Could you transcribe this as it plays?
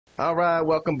All right,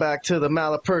 welcome back to the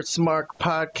Malapert Smart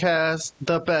Podcast,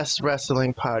 the best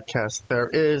wrestling podcast there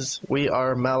is. We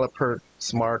are Malapert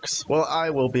Smarks. Well, I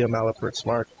will be a Malapert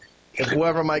Smart. If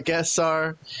whoever my guests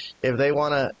are, if they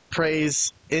want to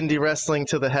praise indie wrestling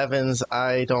to the heavens,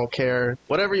 I don't care.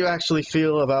 Whatever you actually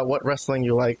feel about what wrestling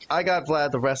you like. I got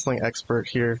Vlad, the wrestling expert,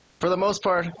 here. For the most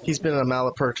part, he's been a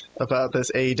Malapert about this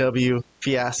AEW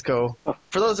fiasco.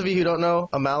 For those of you who don't know,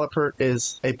 a Malapert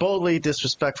is a boldly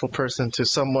disrespectful person to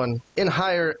someone in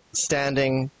higher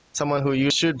standing, someone who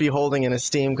you should be holding in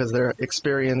esteem because they're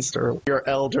experienced or you're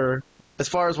elder. As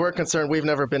far as we're concerned, we've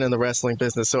never been in the wrestling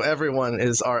business, so everyone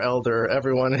is our elder.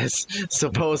 Everyone is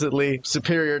supposedly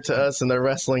superior to us in their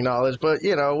wrestling knowledge. But,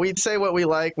 you know, we say what we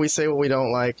like, we say what we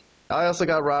don't like. I also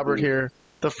got Robert here,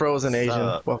 the Frozen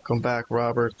Asian. Welcome back,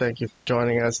 Robert. Thank you for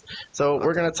joining us. So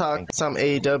we're going to talk some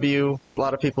AEW. A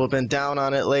lot of people have been down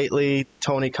on it lately.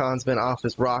 Tony Khan's been off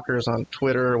his rockers on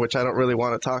Twitter, which I don't really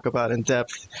want to talk about in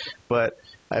depth, but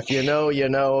if you know, you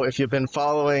know. If you've been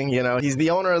following, you know, he's the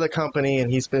owner of the company, and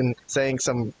he's been saying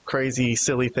some crazy,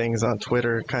 silly things on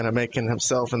Twitter, kind of making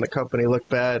himself and the company look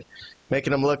bad,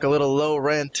 making him look a little low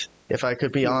rent, if I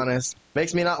could be honest.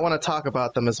 Makes me not want to talk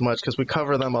about them as much because we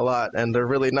cover them a lot, and they're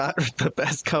really not the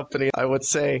best company, I would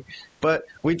say. But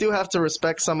we do have to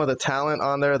respect some of the talent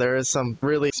on there. There is some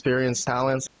really experienced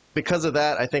talents. Because of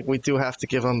that, I think we do have to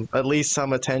give them at least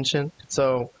some attention.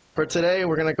 So for today,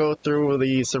 we're going to go through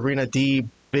the Serena Deeb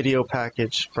video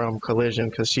package from Collision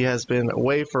because she has been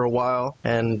away for a while,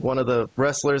 and one of the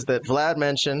wrestlers that Vlad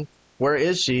mentioned, where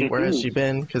is she? Where has she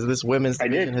been? Because this women's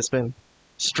division has been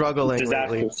struggling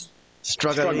lately.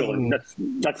 Struggling.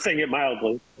 That's saying it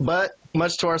mildly. But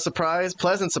much to our surprise,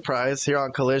 pleasant surprise, here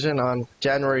on Collision on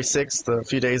January 6th, a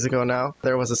few days ago now,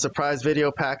 there was a surprise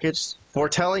video package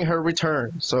foretelling her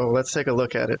return. So let's take a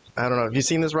look at it. I don't know. Have you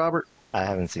seen this, Robert? I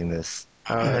haven't seen this.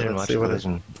 I didn't watch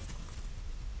Collision.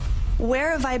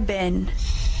 Where have I been?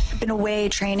 I've been away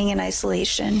training in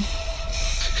isolation,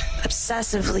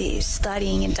 obsessively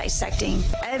studying and dissecting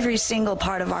every single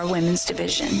part of our women's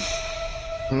division.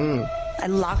 I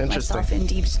locked myself in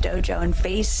Deeb's dojo and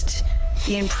faced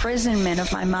the imprisonment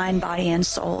of my mind, body, and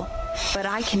soul. But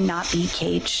I cannot be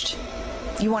caged.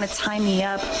 You want to tie me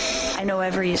up, I know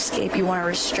every escape. You want to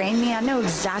restrain me, I know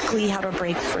exactly how to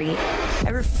break free. I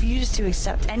refuse to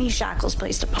accept any shackles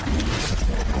placed upon me.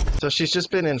 So she's just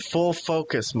been in full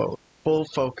focus mode. Full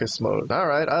focus mode. All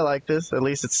right, I like this. At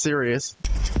least it's serious.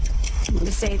 They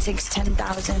say it takes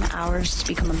 10,000 hours to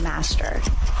become a master.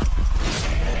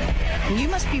 And you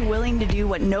must be willing to do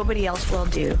what nobody else will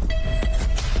do.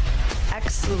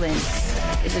 Excellence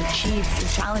is achieved through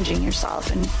challenging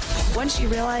yourself. And once you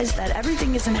realize that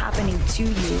everything isn't happening to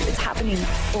you, it's happening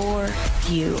for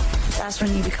you, that's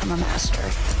when you become a master.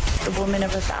 The woman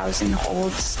of 1,000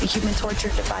 holds the human torture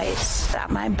device.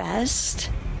 At my best,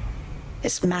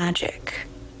 it's magic.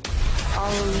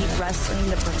 All Elite Wrestling,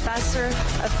 the professor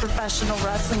of professional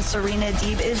wrestling, Serena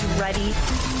Deeb, is ready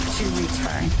to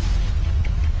return.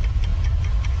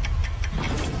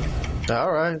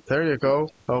 All right, there you go.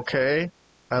 Okay,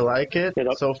 I like it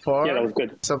so far. Yeah, that was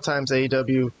good. Sometimes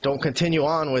AEW don't continue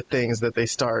on with things that they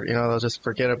start. You know, they'll just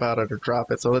forget about it or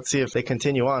drop it. So let's see if they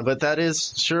continue on. But that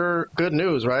is sure good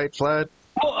news, right, Vlad?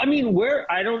 Well, I mean,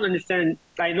 I don't understand.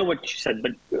 I know what you said,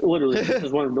 but literally, this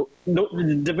is one of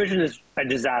the division is a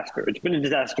disaster. It's been a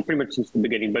disaster pretty much since the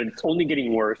beginning, but it's only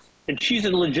getting worse. And she's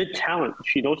a legit talent.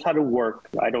 She knows how to work.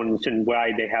 I don't understand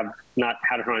why they have not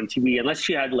had her on TV, unless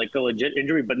she had like a legit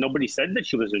injury, but nobody said that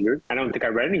she was injured. I don't think I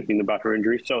read anything about her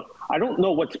injury. So I don't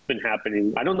know what's been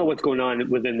happening. I don't know what's going on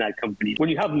within that company. When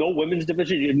you have no women's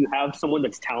division and you have someone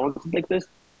that's talented like this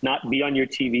not be on your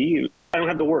TV, I don't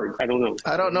have the words. I don't know.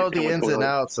 I don't know the ins and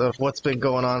outs of what's been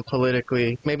going on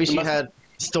politically. Maybe she had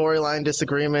storyline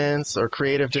disagreements or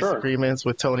creative disagreements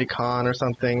with Tony Khan or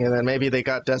something, and then maybe they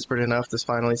got desperate enough to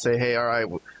finally say, hey, all right,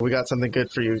 we got something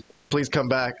good for you. Please come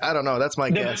back. I don't know. That's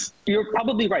my guess. You're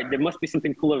probably right. There must be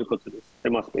something political to this.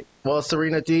 There must be. Well,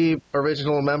 Serena Deeb,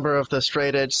 original member of the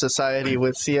Straight Edge Society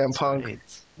with CM Punk.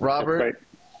 Robert,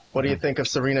 what do you think of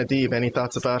Serena Deeb? Any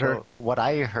thoughts about her? What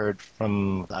I heard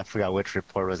from, I forgot which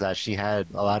report, was that she had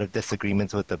a lot of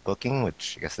disagreements with the booking,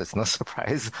 which I guess that's no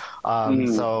surprise.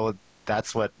 So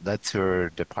that's what led to her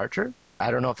departure.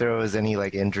 I don't know if there was any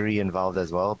like injury involved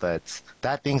as well, but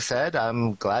that being said,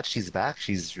 I'm glad she's back.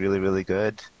 She's really, really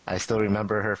good. I still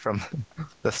remember her from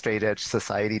the Straight Edge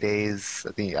Society days.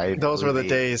 Those were the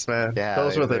days, man. Yeah,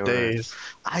 those were the days.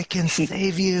 I can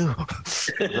save you.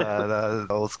 the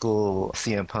old school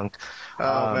CM Punk.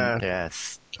 Oh, man.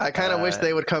 Yes. I kind of wish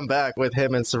they would come back with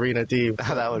him and Serena Deeb.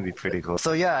 That would be pretty cool.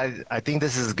 So yeah, I think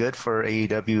this is good for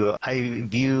AEW. I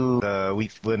view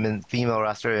the female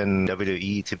roster in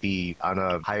WWE to be on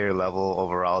a higher level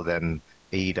overall than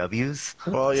AEW's.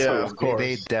 Well, yeah, so of course.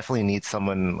 They definitely need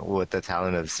someone with the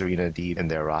talent of Serena Deeb in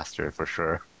their roster for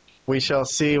sure. We shall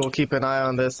see. We'll keep an eye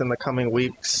on this in the coming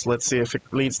weeks. Let's see if it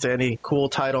leads to any cool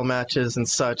title matches and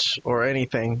such or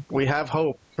anything. We have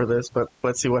hope for this, but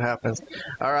let's see what happens.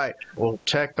 All right, we'll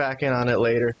check back in on it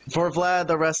later. For Vlad,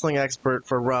 the wrestling expert,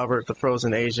 for Robert, the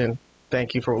frozen Asian,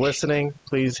 thank you for listening.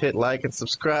 Please hit like and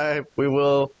subscribe. We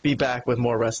will be back with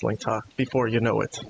more wrestling talk before you know it.